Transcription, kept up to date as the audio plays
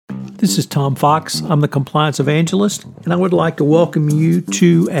This is Tom Fox. I'm the Compliance Evangelist, and I would like to welcome you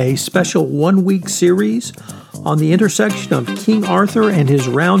to a special one-week series on the intersection of King Arthur and his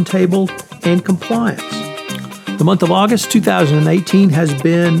Round Table and compliance. The month of August 2018 has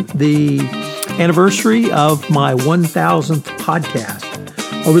been the anniversary of my 1000th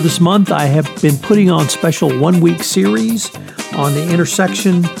podcast. Over this month, I have been putting on special one-week series on the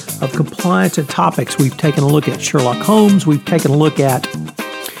intersection of compliance and topics. We've taken a look at Sherlock Holmes. We've taken a look at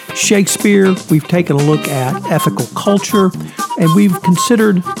Shakespeare. We've taken a look at ethical culture, and we've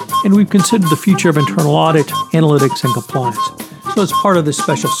considered the future of internal audit, analytics, and compliance. So as part of this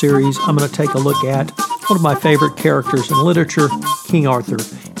special series, I'm going to take a look at one of my favorite characters in literature, King Arthur,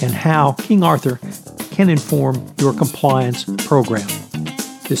 and how King Arthur can inform your compliance program.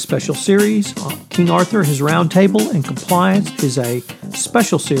 This special series on King Arthur, his Round Table, and compliance is a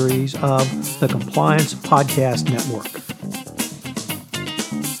special series of the Compliance Podcast Network.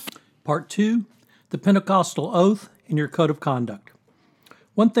 Part 2, the Pentecostal Oath and your Code of Conduct.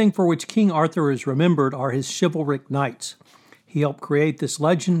 One thing for which King Arthur is remembered are his chivalric knights. He helped create this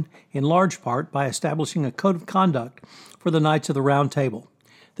legend in large part by establishing a code of conduct for the Knights of the Round Table.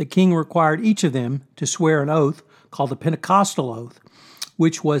 The king required each of them to swear an oath called the Pentecostal Oath,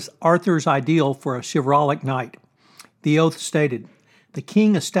 which was Arthur's ideal for a chivalric knight. The oath stated, "The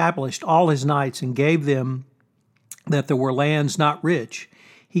king established all his knights and gave them that there were lands not rich.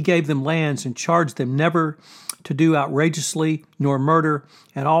 He gave them lands and charged them never to do outrageously nor murder,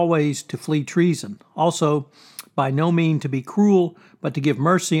 and always to flee treason. Also, by no mean to be cruel, but to give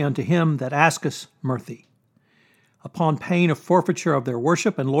mercy unto him that asketh mercy, upon pain of forfeiture of their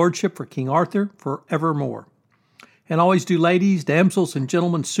worship and lordship for King Arthur for evermore. And always do ladies, damsels, and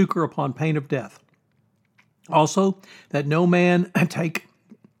gentlemen succor upon pain of death. Also, that no man take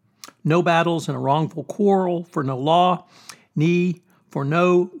no battles in a wrongful quarrel for no law, nee, for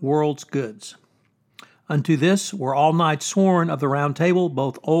no world's goods. Unto this were all knights sworn of the Round Table,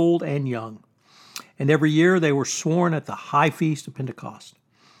 both old and young. And every year they were sworn at the high feast of Pentecost."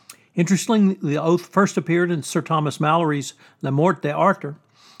 Interestingly, the oath first appeared in Sir Thomas Malory's La Morte d'Arthur,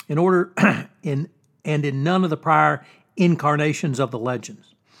 in none of the prior incarnations of the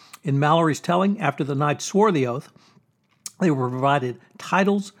legends. In Malory's telling, after the knights swore the oath, they were provided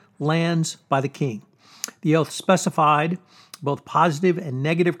titles, lands by the king. The oath specified both positive and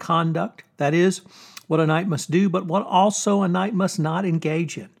negative conduct, that is, what a knight must do, but what also a knight must not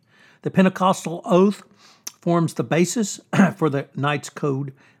engage in. The Pentecostal Oath forms the basis for the knight's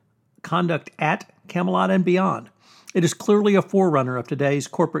code conduct at Camelot and beyond. It is clearly a forerunner of today's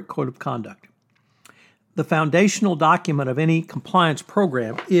corporate code of conduct. The foundational document of any compliance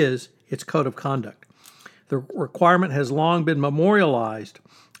program is its code of conduct. The requirement has long been memorialized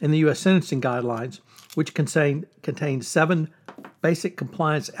in the U.S. Sentencing Guidelines, which contain 7 basic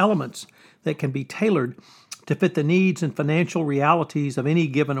compliance elements that can be tailored to fit the needs and financial realities of any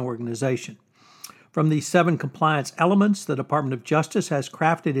given organization. From these 7 compliance elements, the Department of Justice has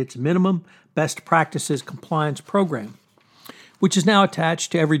crafted its minimum best practices compliance program, which is now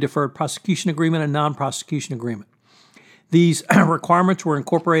attached to every deferred prosecution agreement and non-prosecution agreement. These requirements were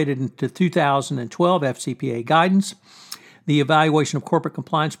incorporated into 2012 FCPA guidance, the evaluation of corporate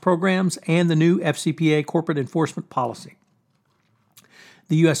compliance programs, and the new FCPA corporate enforcement policy.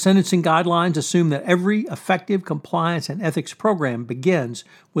 The U.S. Sentencing Guidelines assume that every effective compliance and ethics program begins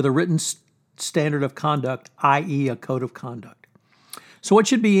with a written standard of conduct, i.e. a code of conduct. So what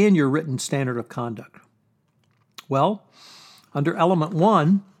should be in your written standard of conduct? Well, under Element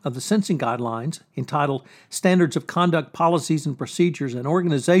 1 of the Sentencing Guidelines, entitled Standards of Conduct, Policies, and Procedures, an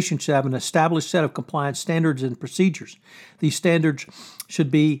organization should have an established set of compliance standards and procedures. These standards should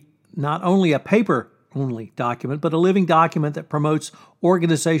be not only a paper-only document, but a living document that promotes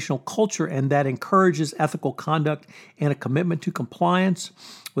organizational culture and that encourages ethical conduct and a commitment to compliance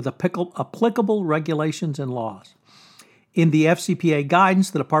with applicable regulations and laws. In the FCPA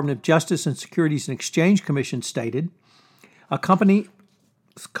guidance, the Department of Justice and Securities and Exchange Commission stated, "A company's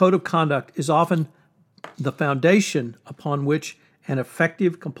code of conduct is often the foundation upon which an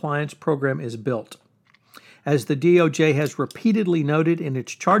effective compliance program is built. As the DOJ has repeatedly noted in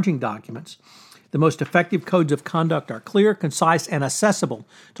its charging documents, the most effective codes of conduct are clear, concise, and accessible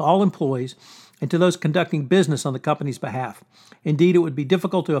to all employees and to those conducting business on the company's behalf. Indeed, it would be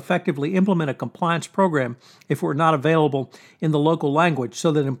difficult to effectively implement a compliance program if it were not available in the local language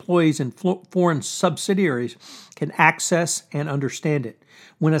so that employees in foreign subsidiaries can access and understand it.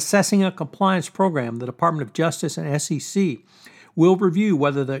 When assessing a compliance program, the Department of Justice and SEC will review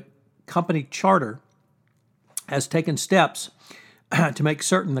whether the company charter has taken steps to make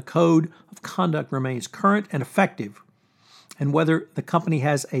certain the code of conduct remains current and effective, and whether the company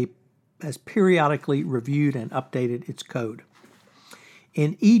has a has periodically reviewed and updated its code.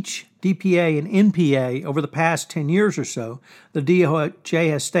 In each DPA and NPA over the past 10 years or so, the DOJ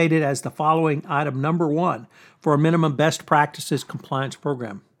has stated as the following item number 1 for a minimum best practices compliance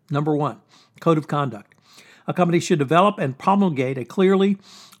program. Number 1, Code of Conduct. A company should develop and promulgate a clearly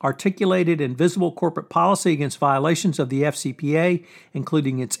articulated and visible corporate policy against violations of the FCPA,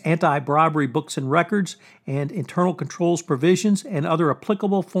 including its anti-bribery books and records and internal controls provisions and other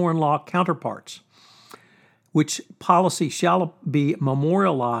applicable foreign law counterparts, which policy shall be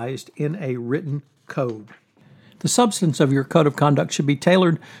memorialized in a written code. The substance of your code of conduct should be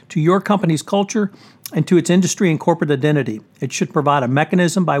tailored to your company's culture and to its industry and corporate identity. It should provide a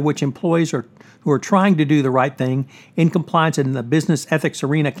mechanism by which employees who are trying to do the right thing in compliance in the business ethics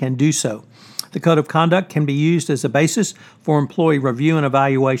arena can do so. The code of conduct can be used as a basis for employee review and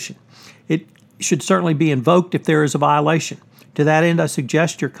evaluation. It should certainly be invoked if there is a violation. To that end, I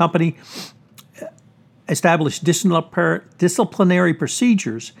suggest your company establish disciplinary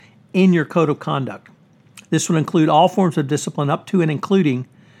procedures in your code of conduct. This would include all forms of discipline up to and including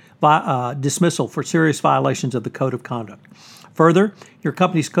dismissal for serious violations of the code of conduct. Further, your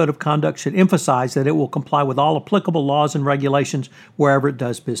company's code of conduct should emphasize that it will comply with all applicable laws and regulations wherever it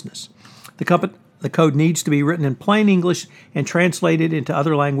does business. The code needs to be written in plain English and translated into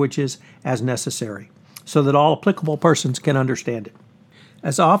other languages as necessary, so that all applicable persons can understand it.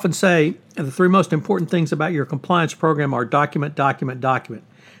 As I often say, the 3 most important things about your compliance program are document, document, document.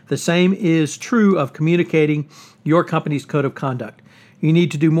 The same is true of communicating your company's code of conduct. You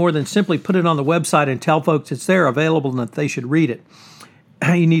need to do more than simply put it on the website and tell folks it's there available and that they should read it.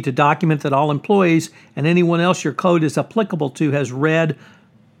 You need to document that all employees and anyone else your code is applicable to has read,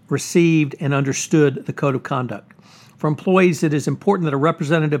 received, and understood the code of conduct. For employees, it is important that a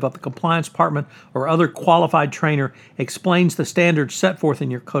representative of the compliance department or other qualified trainer explains the standards set forth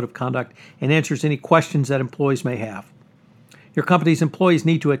in your code of conduct and answers any questions that employees may have. Your company's employees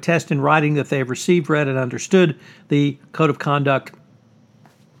need to attest in writing that they have received, read, and understood the code of conduct,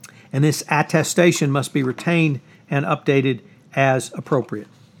 and this attestation must be retained and updated as appropriate.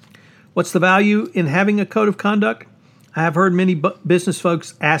 What's the value in having a code of conduct? I have heard many business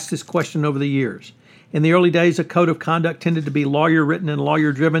folks ask this question over the years. In the early days, a code of conduct tended to be lawyer-written and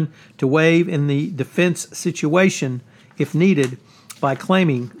lawyer-driven to waive in the defense situation, if needed, by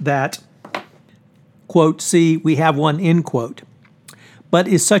claiming that, quote, see, we have one, end quote. But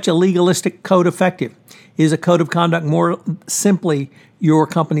is such a legalistic code effective? Is a code of conduct more simply your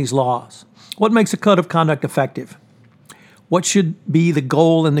company's laws? What makes a code of conduct effective? What should be the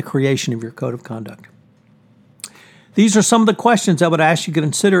goal in the creation of your code of conduct? These are some of the questions I would ask you to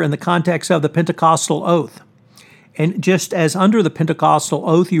consider in the context of the Pentecostal oath. And just as under the Pentecostal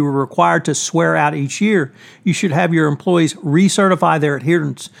oath you were required to swear out each year, you should have your employees recertify their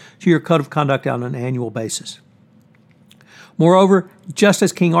adherence to your code of conduct on an annual basis. Moreover, just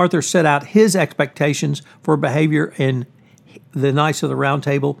as King Arthur set out his expectations for behavior in the Knights of the Round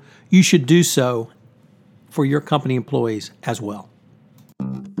Table, you should do so for your company employees as well.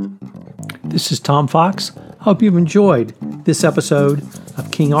 This is Tom Fox. Hope you've enjoyed this episode of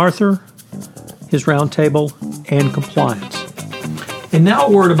King Arthur, his Round Table, and compliance. And now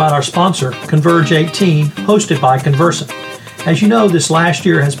a word about our sponsor, Converge 18, hosted by Conversant. As you know, this last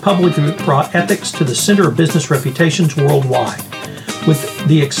year has publicly brought ethics to the center of business reputations worldwide. With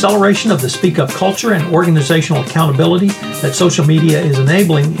the acceleration of the Speak Up culture and organizational accountability that social media is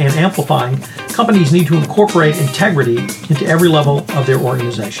enabling and amplifying, companies need to incorporate integrity into every level of their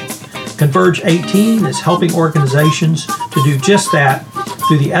organization. Converge 18 is helping organizations to do just that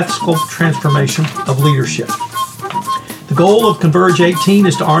through the ethical transformation of leadership. The goal of Converge 18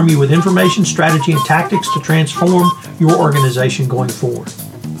 is to arm you with information, strategy, and tactics to transform your organization going forward.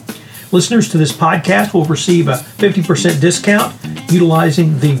 Listeners to this podcast will receive a 50% discount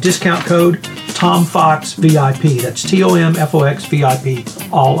utilizing the discount code TOMFOXVIP. That's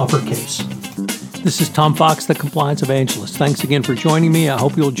TOMFOXVIP, all uppercase. This is Tom Fox, the Compliance Evangelist. Thanks again for joining me. I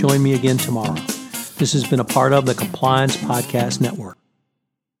hope you'll join me again tomorrow. This has been a part of the Compliance Podcast Network.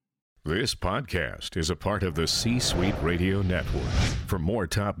 This podcast is a part of the C-Suite Radio Network. For more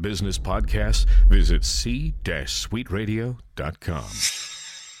top business podcasts, visit c-suiteradio.com.